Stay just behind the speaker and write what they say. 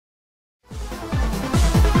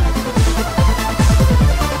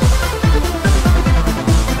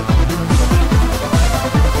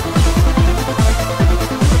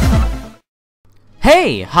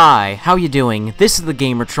Hey, hi, how you doing? This is the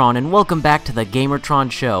Gamertron, and welcome back to the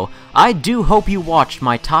Gamertron Show. I do hope you watched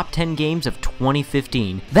my top 10 games of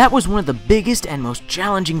 2015. That was one of the biggest and most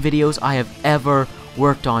challenging videos I have ever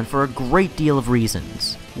worked on for a great deal of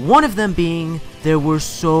reasons. One of them being, there were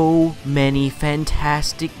so many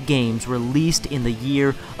fantastic games released in the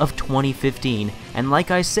year of 2015, and like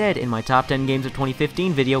I said in my top 10 games of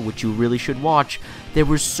 2015 video, which you really should watch, there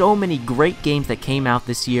were so many great games that came out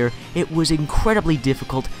this year, it was incredibly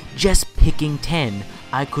difficult just picking 10.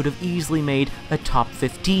 I could have easily made a top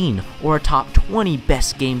 15 or a top 20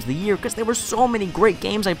 best games of the year, because there were so many great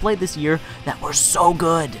games I played this year that were so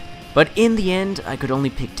good. But in the end, I could only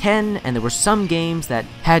pick 10, and there were some games that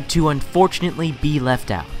had to unfortunately be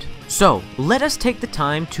left out. So, let us take the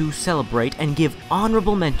time to celebrate and give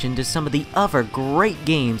honorable mention to some of the other great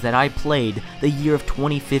games that I played the year of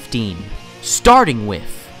 2015. Starting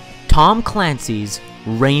with Tom Clancy's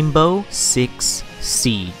Rainbow Six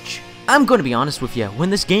Siege. I'm going to be honest with you, when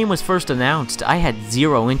this game was first announced, I had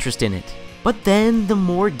zero interest in it. But then, the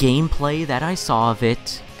more gameplay that I saw of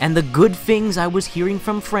it, and the good things I was hearing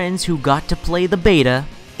from friends who got to play the beta,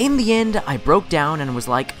 in the end, I broke down and was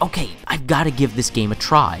like, okay, I've got to give this game a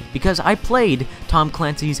try, because I played Tom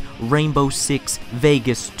Clancy's Rainbow Six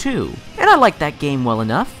Vegas 2, and I liked that game well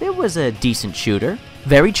enough. It was a decent shooter,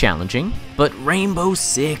 very challenging, but Rainbow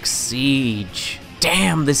Six Siege,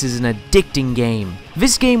 damn, this is an addicting game.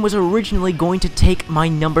 This game was originally going to take my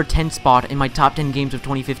number 10 spot in my top 10 games of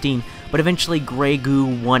 2015, but eventually Grey Goo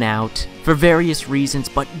won out for various reasons,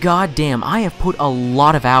 but goddamn, I have put a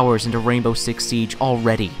lot of hours into Rainbow Six Siege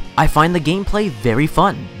already. I find the gameplay very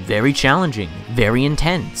fun, very challenging, very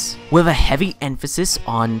intense, with a heavy emphasis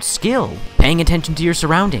on skill, paying attention to your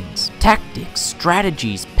surroundings, tactics,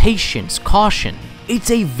 strategies, patience, caution.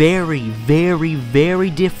 It's a very, very, very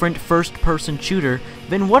different first-person shooter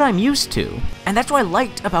than what I'm used to. And that's what I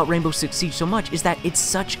liked about Rainbow Six Siege so much, is that it's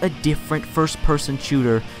such a different first-person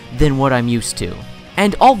shooter than what I'm used to.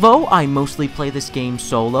 And although I mostly play this game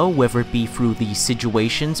solo, whether it be through the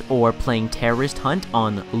situations or playing Terrorist Hunt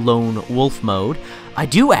on Lone Wolf mode, I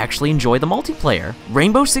do actually enjoy the multiplayer.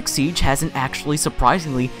 Rainbow Six Siege has an actually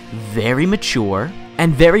surprisingly very mature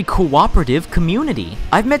and very cooperative community.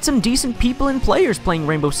 I've met some decent people and players playing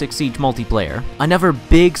Rainbow Six Siege multiplayer. Another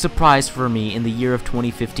big surprise for me in the year of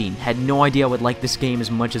 2015. Had no idea I would like this game as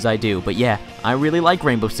much as I do, but yeah, I really like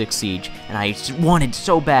Rainbow Six Siege, and I wanted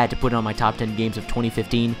so bad to put it on my top 10 games of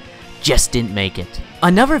 2015, just didn't make it.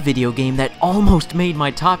 Another video game that almost made my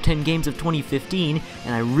top 10 games of 2015,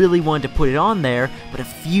 and I really wanted to put it on there, but a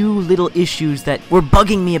few little issues that were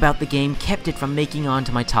bugging me about the game kept it from making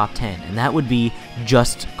onto my top 10, and that would be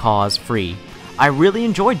Just Cause Free. I really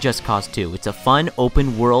enjoyed Just Cause 2. It's a fun,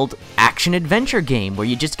 open-world, action-adventure game where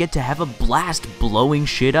you just get to have a blast blowing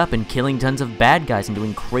shit up and killing tons of bad guys and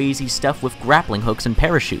doing crazy stuff with grappling hooks and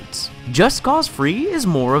parachutes. Just Cause Free is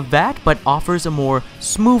more of that, but offers a more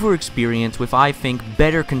smoother experience with, I think,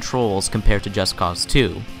 better controls compared to Just Cause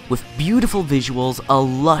 2. With beautiful visuals, a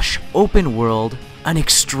lush, open world, an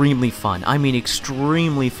extremely fun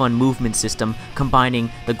movement system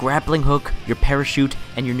combining the grappling hook, your parachute,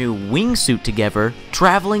 and your new wingsuit together.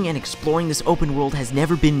 Traveling and exploring this open world has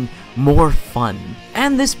never been more fun.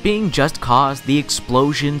 And this being Just Cause, the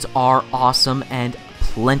explosions are awesome and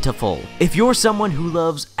plentiful. If you're someone who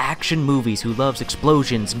loves action movies, who loves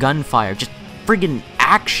explosions, gunfire, just friggin'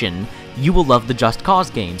 action, you will love the Just Cause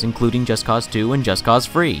games, including Just Cause 2 and Just Cause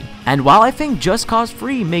Free. And while I think Just Cause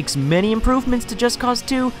Free makes many improvements to Just Cause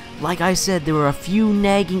 2, like I said, there were a few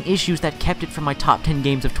nagging issues that kept it from my top 10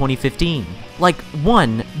 games of 2015. Like,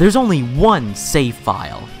 one, there's only one save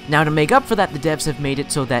file. Now, to make up for that, the devs have made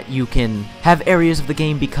it so that you can have areas of the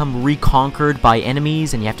game become reconquered by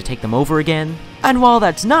enemies and you have to take them over again. And while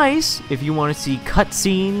that's nice, if you want to see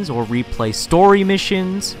cutscenes or replay story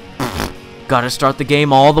missions, gotta start the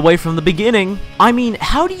game all the way from the beginning. I mean,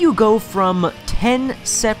 how do you go from 10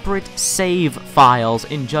 separate save files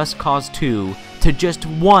in Just Cause 2 to just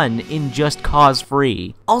one in Just Cause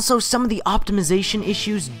Free? Also, some of the optimization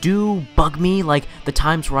issues do bug me, like the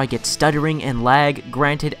times where I get stuttering and lag.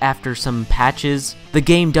 Granted, after some patches, the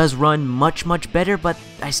game does run much better, but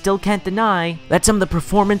I still can't deny that some of the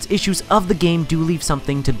performance issues of the game do leave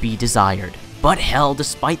something to be desired. But hell,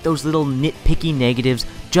 despite those little nitpicky negatives,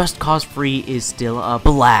 Just Cause Free is still a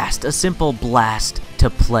blast, a simple blast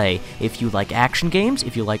to play. If you like action games,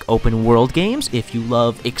 if you like open world games, if you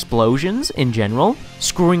love explosions in general,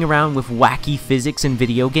 screwing around with wacky physics in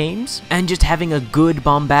video games, and just having a good,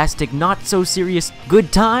 bombastic, not-so-serious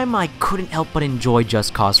good time, I couldn't help but enjoy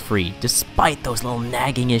Just Cause Free, despite those little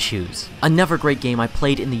nagging issues. Another great game I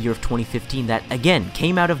played in the year of 2015 that, again,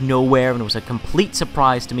 came out of nowhere and was a complete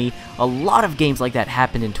surprise to me. A lot of games like that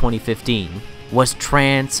happened in 2015. Was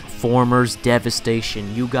Transformers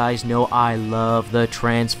Devastation. You guys know I love the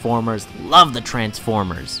Transformers. Love the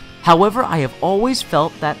Transformers. However, I have always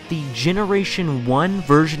felt that the Generation 1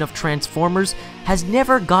 version of Transformers has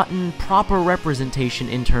never gotten proper representation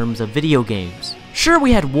in terms of video games. Sure,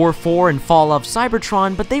 we had War 4 and Fall of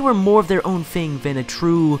Cybertron, but they were more of their own thing than a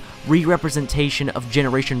true re-representation of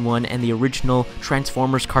Generation 1 and the original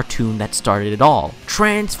Transformers cartoon that started it all.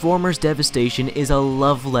 Transformers Devastation is a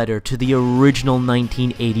love letter to the original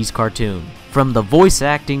 1980s cartoon. From the voice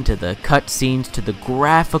acting to the cutscenes to the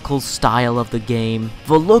graphical style of the game,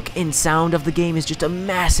 the look and sound of the game is just a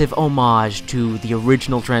massive homage to the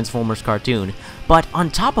original Transformers cartoon. But on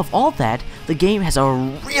top of all that, the game has a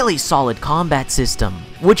really solid combat system,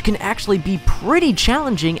 which can actually be pretty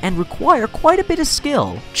challenging and require quite a bit of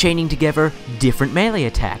skill, chaining together different melee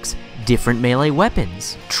attacks, different melee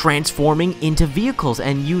weapons, transforming into vehicles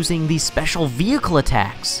and using these special vehicle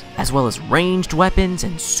attacks, as well as ranged weapons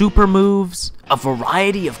and super moves, a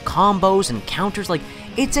variety of combos and counters. Like,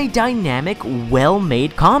 it's a dynamic,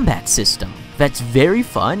 well-made combat system that's very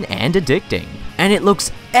fun and addicting. And it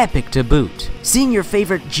looks epic to boot. Seeing your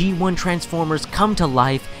favorite G1 Transformers come to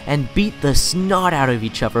life and beat the snot out of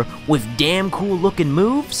each other with damn cool looking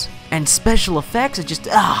moves and special effects is just,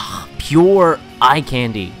 pure eye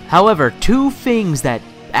candy. However, two things that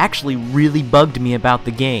actually really bugged me about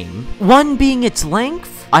the game. One being its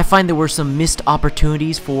length. I find there were some missed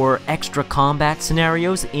opportunities for extra combat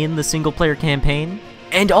scenarios in the single player campaign.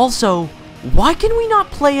 And also, why can we not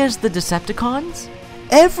play as the Decepticons?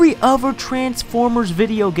 Every other Transformers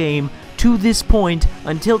video game to this point,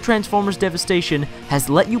 until Transformers Devastation, has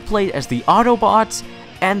let you play as the Autobots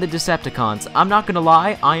and the Decepticons. I'm not gonna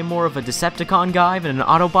lie, I am more of a Decepticon guy than an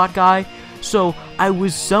Autobot guy, so I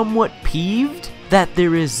was somewhat peeved that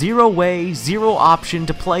there is zero way, zero option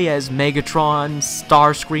to play as Megatron,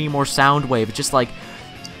 Starscream, or Soundwave. It's just like,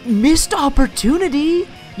 missed opportunity!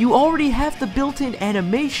 You already have the built-in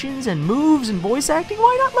animations and moves and voice acting,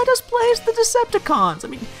 why not let us play as the Decepticons? I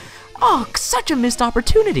mean, such a missed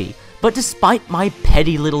opportunity. But despite my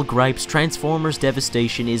petty little gripes, Transformers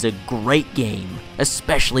Devastation is a great game,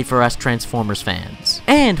 especially for us Transformers fans.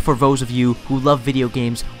 And for those of you who love video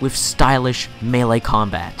games with stylish melee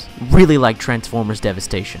combat. Really like Transformers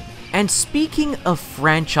Devastation. And speaking of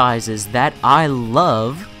franchises that I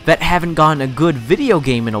love, that haven't gotten a good video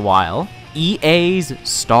game in a while, EA's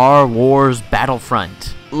Star Wars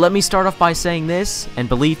Battlefront. Let me start off by saying this, and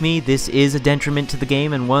believe me, this is a detriment to the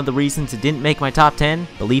game and one of the reasons it didn't make my top 10.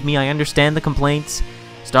 Believe me, I understand the complaints.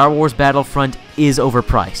 Star Wars Battlefront is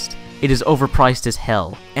overpriced. It is overpriced as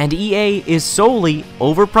hell. And EA is solely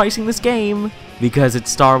overpricing this game because it's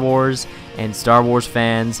Star Wars, and Star Wars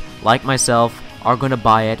fans, like myself, are gonna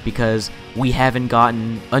buy it because we haven't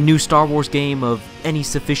gotten a new Star Wars game of any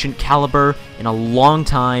sufficient caliber in a long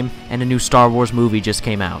time, and a new Star Wars movie just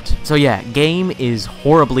came out. So yeah, game is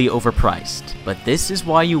horribly overpriced, but this is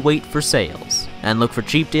why you wait for sales and look for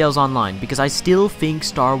cheap deals online, because I still think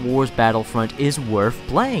Star Wars Battlefront is worth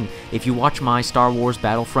playing. If you watch my Star Wars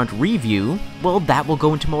Battlefront review, well, that will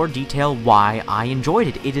go into more detail why I enjoyed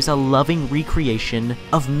it. It is a loving recreation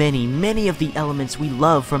of many of the elements we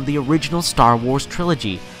love from the original Star Wars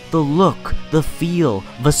trilogy. The look, the feel,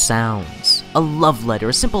 the sounds. A love letter,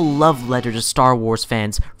 a simple love letter to Star Wars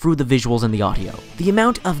fans through the visuals and the audio. The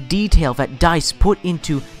amount of detail that DICE put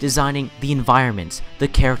into designing the environments, the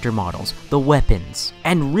character models, the weapons,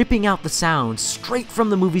 and ripping out the sounds straight from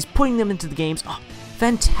the movies, putting them into the games.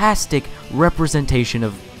 Fantastic representation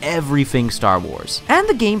of everything Star Wars. And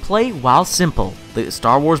the gameplay, while simple. The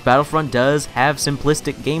Star Wars Battlefront does have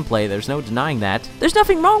simplistic gameplay, there's no denying that. There's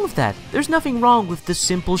nothing wrong with that. There's nothing wrong with the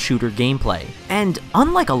simple shooter gameplay. And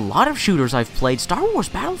unlike a lot of shooters I've played, Star Wars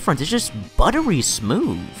Battlefront is just buttery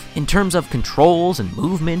smooth. In terms of controls and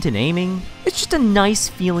movement and aiming, it's just a nice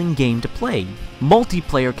feeling game to play.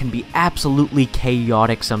 Multiplayer can be absolutely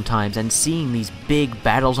chaotic sometimes, and seeing these big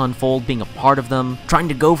battles unfold, being a part of them, trying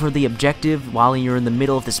to go for the objective while you're in the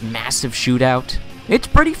middle of this massive shootout, it's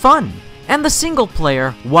pretty fun. And the single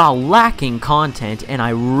player, while lacking content, and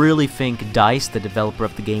I really think DICE, the developer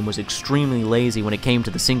of the game, was extremely lazy when it came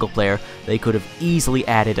to the single player. They could have easily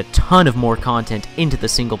added a ton of more content into the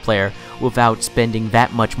single player without spending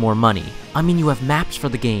that much more money. I mean, you have maps for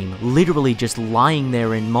the game, literally just lying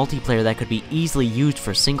there in multiplayer that could be easily used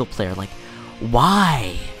for single player. Like,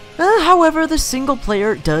 why? However, the single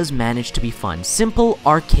player does manage to be fun, simple,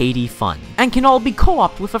 arcadey fun, and can all be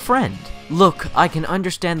co-opted with a friend. Look, I can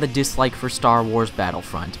understand the dislike for Star Wars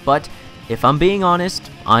Battlefront, but if I'm being honest,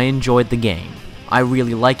 I enjoyed the game. I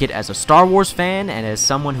really like it as a Star Wars fan and as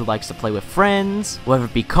someone who likes to play with friends, whether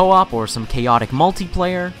it be co-op or some chaotic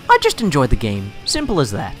multiplayer. I just enjoyed the game, simple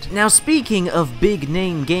as that. Now speaking of big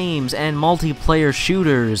name games and multiplayer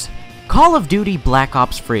shooters, Call of Duty Black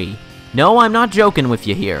Ops Free. No, I'm not joking with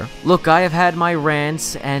you here. Look, I have had my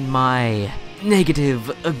rants and my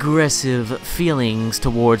negative, aggressive feelings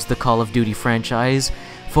towards the Call of Duty franchise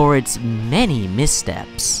for its many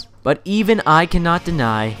missteps. But even I cannot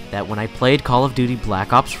deny that when I played Call of Duty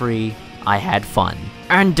Black Ops Free, I had fun.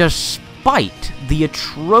 And despite the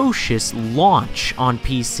atrocious launch on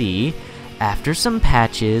PC, after some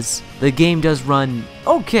patches, the game does run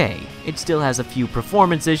okay. It still has a few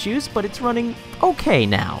performance issues, but it's running okay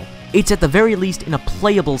now. It's at the very least in a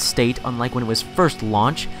playable state, unlike when it was first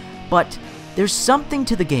launched, but there's something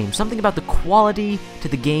to the game, something about the quality to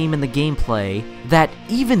the game and the gameplay, that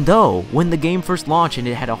even though when the game first launched and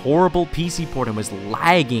it had a horrible PC port and was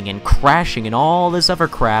lagging and crashing and all this other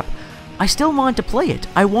crap, I still wanted to play it.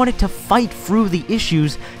 I wanted to fight through the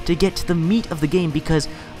issues to get to the meat of the game because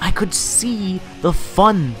I could see the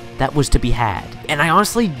fun that was to be had. And I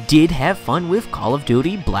honestly did have fun with Call of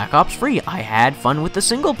Duty Black Ops Free. I had fun with the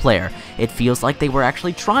single player. It feels like they were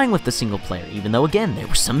actually trying with the single player, even though again, there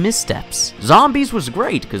were some missteps. Zombies was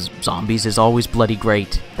great, because zombies is always bloody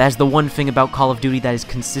great. That's the one thing about Call of Duty that is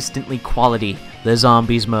consistently quality, the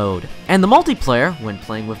zombies mode. And the multiplayer, when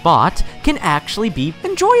playing with bots, can actually be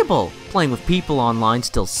enjoyable. Playing with people online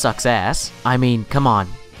still sucks ass. I mean, come on.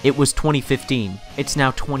 It was 2015. It's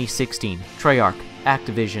now 2016. Treyarch,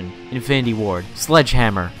 Activision, Infinity Ward,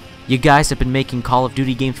 Sledgehammer. You guys have been making Call of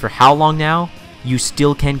Duty games for how long now? You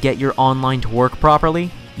still can't get your online to work properly?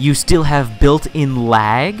 You still have built-in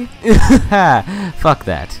lag? Fuck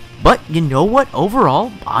that. But you know what?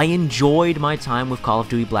 Overall, I enjoyed my time with Call of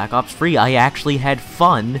Duty Black Ops Free. I actually had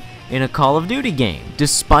fun in a Call of Duty game.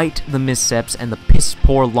 Despite the missteps and the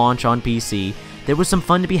piss-poor launch on PC, there was some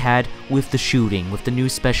fun to be had with the shooting, with the new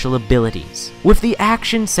special abilities, with the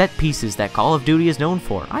action set pieces that Call of Duty is known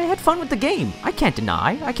for. I had fun with the game. I can't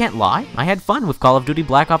deny, I can't lie. I had fun with Call of Duty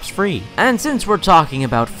Black Ops Free. And since we're talking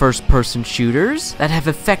about first-person shooters that have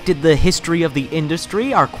affected the history of the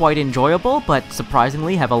industry, are quite enjoyable, but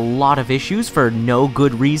surprisingly have a lot of issues for no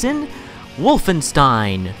good reason,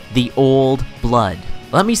 Wolfenstein: The Old Blood.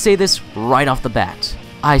 Let me say this right off the bat.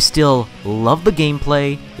 I still love the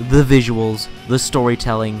gameplay, the visuals, the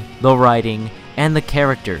storytelling, the writing, and the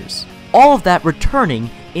characters. All of that returning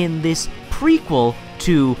in this prequel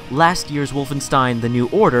to last year's Wolfenstein: The New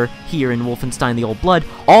Order, here in Wolfenstein: The Old Blood.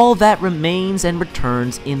 All that remains and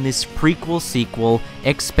returns in this prequel, sequel,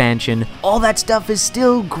 expansion. All that stuff is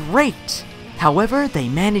still great. However, they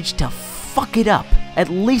managed to fuck it up, at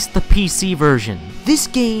least the PC version. This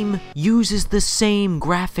game uses the same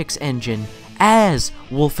graphics engine as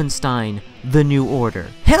Wolfenstein: The New Order.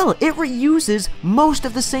 Hell, it reuses most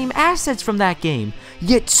of the same assets from that game,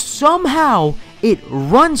 yet somehow it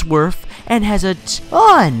runs worth and has a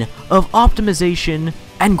ton of optimization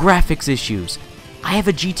and graphics issues. I have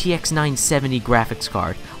a GTX 970 graphics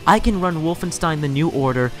card. I can run Wolfenstein: The New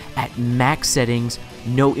Order at max settings,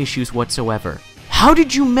 no issues whatsoever. How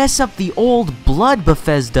did you mess up The Old Blood,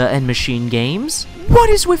 Bethesda and Machine Games?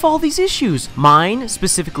 What is with all these issues? Mine,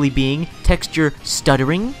 specifically being texture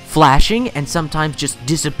stuttering, flashing, and sometimes just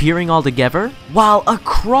disappearing altogether. While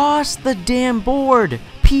across the damn board,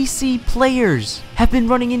 PC players have been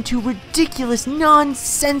running into ridiculous,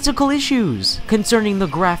 nonsensical issues concerning the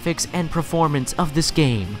graphics and performance of this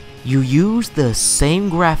game. You use the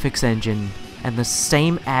same graphics engine and the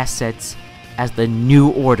same assets as The New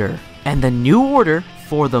Order. And The New Order,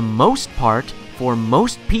 for the most part, for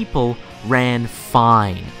most people, ran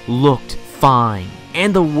fine, looked fine.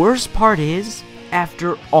 And the worst part is,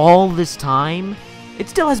 after all this time, it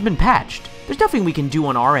still hasn't been patched. There's nothing we can do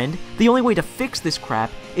on our end. The only way to fix this crap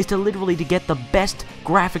is to literally to get the best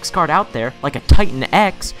graphics card out there, like a Titan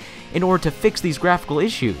X, in order to fix these graphical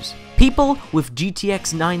issues. People with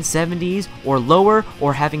GTX 970s or lower,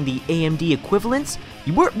 or having the AMD equivalents,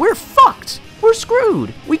 we're fucked. We're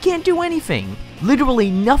screwed. We can't do anything.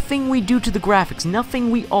 Literally nothing we do to the graphics,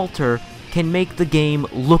 nothing we alter can make the game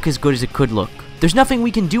look as good as it could look. There's nothing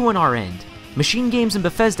we can do on our end. Machine Games and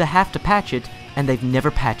Bethesda have to patch it, and they've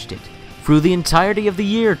never patched it. Through the entirety of the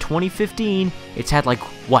year 2015, it's had like,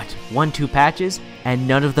 what, 1-2 patches, and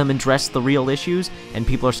none of them addressed the real issues, and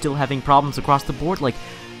people are still having problems across the board. Like,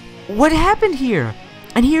 what happened here?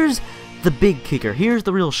 And here's the big kicker. Here's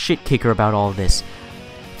the real shit kicker about all of this.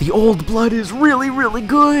 The Old Blood is really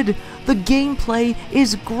good. The gameplay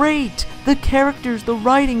is great. The characters, the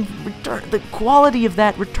writing, the quality of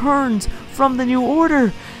that returns from the New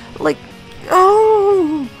Order. Like,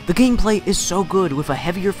 oh! The gameplay is so good, with a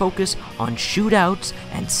heavier focus on shootouts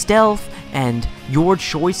and stealth and your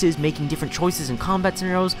choices, making different choices in combat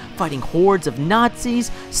scenarios, fighting hordes of Nazis,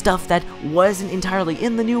 stuff that wasn't entirely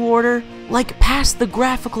in the New Order. Like, past the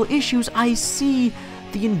graphical issues, I see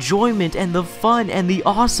the enjoyment and the fun and the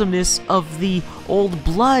awesomeness of the Old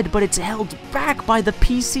Blood, but it's held back by the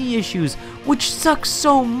PC issues, which sucks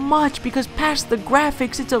so much because past the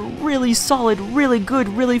graphics, it's a really solid, really good,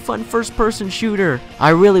 really fun first-person shooter. I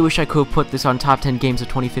really wish I could have put this on top 10 games of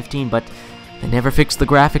 2015, but they never fixed the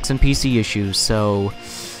graphics and PC issues, so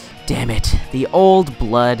damn it. The Old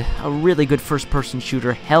Blood, a really good first-person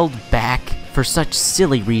shooter, held back for such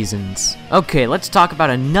silly reasons. Okay, let's talk about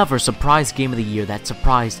another surprise game of the year that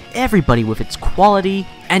surprised everybody with its quality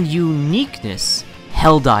and uniqueness.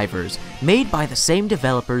 Helldivers, made by the same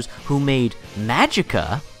developers who made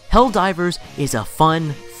Magicka. Helldivers is a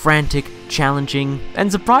fun, frantic, challenging,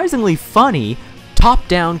 and surprisingly funny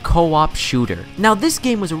top-down co-op shooter. Now, this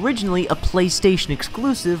game was originally a PlayStation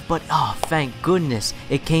exclusive, but oh, thank goodness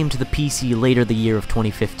it came to the PC later the year of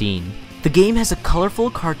 2015. The game has a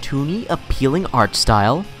colorful, cartoony, appealing art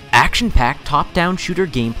style, action-packed top-down shooter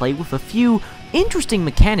gameplay with a few interesting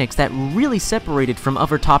mechanics that really separated from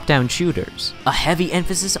other top-down shooters, a heavy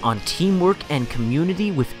emphasis on teamwork and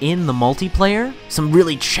community within the multiplayer, some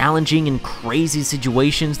really challenging and crazy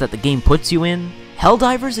situations that the game puts you in.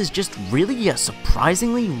 Helldivers is just really a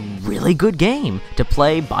surprisingly really good game to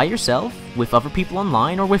play by yourself, with other people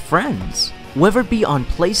online, or with friends. Whether it be on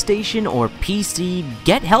PlayStation or PC,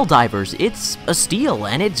 get Helldivers. It's a steal,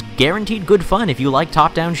 and it's guaranteed good fun if you like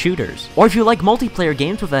top-down shooters, or if you like multiplayer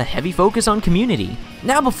games with a heavy focus on community.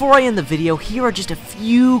 Now, before I end the video, here are just a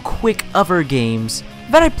few quick other games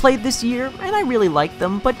that I played this year, and I really liked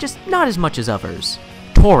them, but just not as much as others.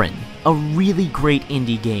 Torin, a really great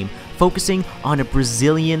indie game, focusing on a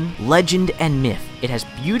Brazilian legend and myth. It has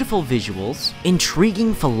beautiful visuals,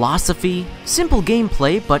 intriguing philosophy, simple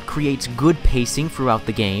gameplay but creates good pacing throughout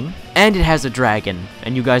the game, and it has a dragon,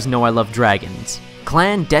 and you guys know I love dragons.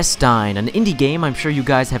 Clandestine, an indie game I'm sure you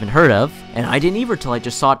guys haven't heard of, and I didn't either till I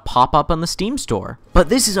just saw it pop up on the Steam store. But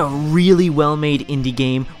this is a really well-made indie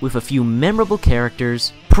game with a few memorable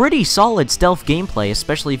characters, pretty solid stealth gameplay,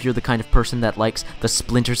 especially if you're the kind of person that likes the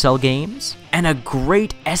Splinter Cell games, and a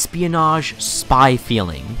great espionage spy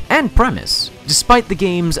feeling and premise. Despite the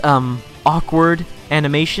game's, awkward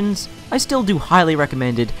animations, I still do highly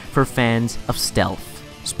recommend it for fans of stealth.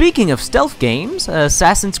 Speaking of stealth games,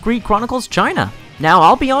 Assassin's Creed Chronicles China. Now,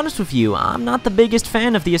 I'll be honest with you, I'm not the biggest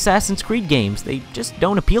fan of the Assassin's Creed games, they just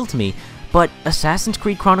don't appeal to me. But Assassin's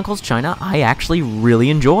Creed Chronicles China, I actually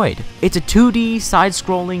really enjoyed. It's a 2D,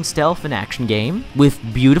 side-scrolling stealth and action game with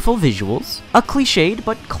beautiful visuals, a cliched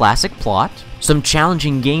but classic plot, some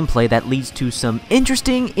challenging gameplay that leads to some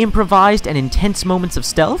interesting, improvised, and intense moments of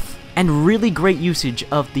stealth, and really great usage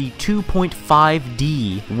of the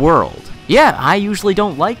 2.5D world. Yeah, I usually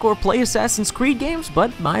don't like or play Assassin's Creed games,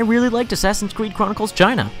 but I really liked Assassin's Creed Chronicles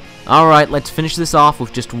China. Alright, let's finish this off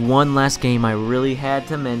with just one last game I really had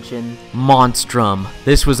to mention. Monstrum.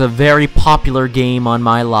 This was a very popular game on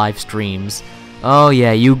my live streams. Oh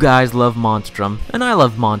yeah, you guys love Monstrum, and I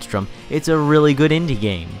love Monstrum. It's a really good indie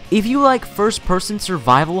game. If you like first-person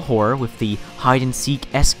survival horror with the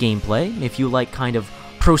hide-and-seek-esque gameplay, if you like kind of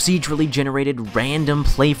procedurally generated random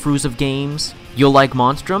playthroughs of games, you'll like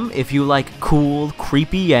Monstrum. If you like cool,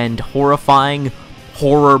 creepy, and horrifying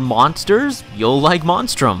horror monsters, you'll like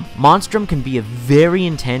Monstrum. Monstrum can be a very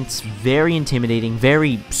intense, very intimidating,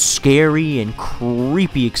 very scary and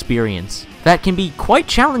creepy experience that can be quite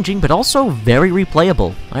challenging but also very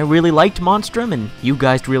replayable. I really liked Monstrum, and you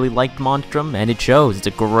guys really liked Monstrum, and it shows. It's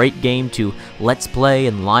a great game to let's play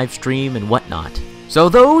and live stream and whatnot. So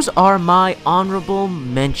those are my honorable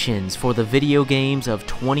mentions for the video games of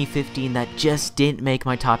 2015 that just didn't make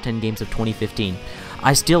my top 10 games of 2015.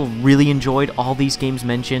 I still really enjoyed all these games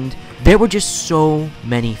mentioned. There were just so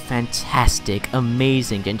many fantastic,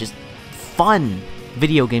 amazing, and just fun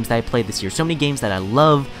video games that I played this year. So many games that I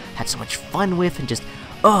love, had so much fun with, and just,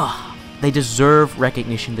 they deserve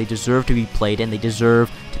recognition, they deserve to be played, and they deserve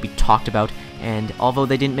to be talked about. And although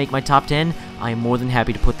they didn't make my top 10, I am more than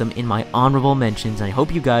happy to put them in my honorable mentions. And I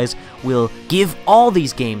hope you guys will give all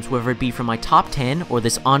these games, whether it be from my top 10 or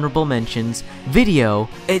this honorable mentions video,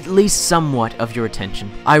 at least somewhat of your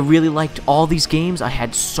attention. I really liked all these games. I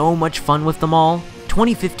had so much fun with them all.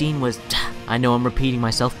 2015 was, I know I'm repeating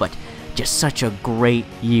myself, but just such a great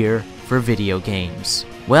year for video games.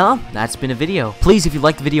 Well, that's been a video. Please, if you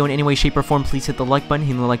liked the video in any way, shape, or form, please hit the like button.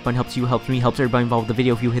 Hitting the like button helps you, helps me, helps everybody involved with the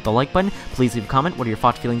video. If you hit the like button, please leave a comment. What are your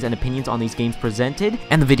thoughts, feelings, and opinions on these games presented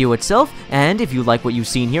and the video itself? And if you like what you've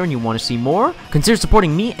seen here and you want to see more, consider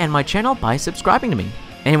supporting me and my channel by subscribing to me.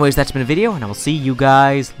 Anyways, that's been a video, and I will see you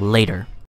guys later.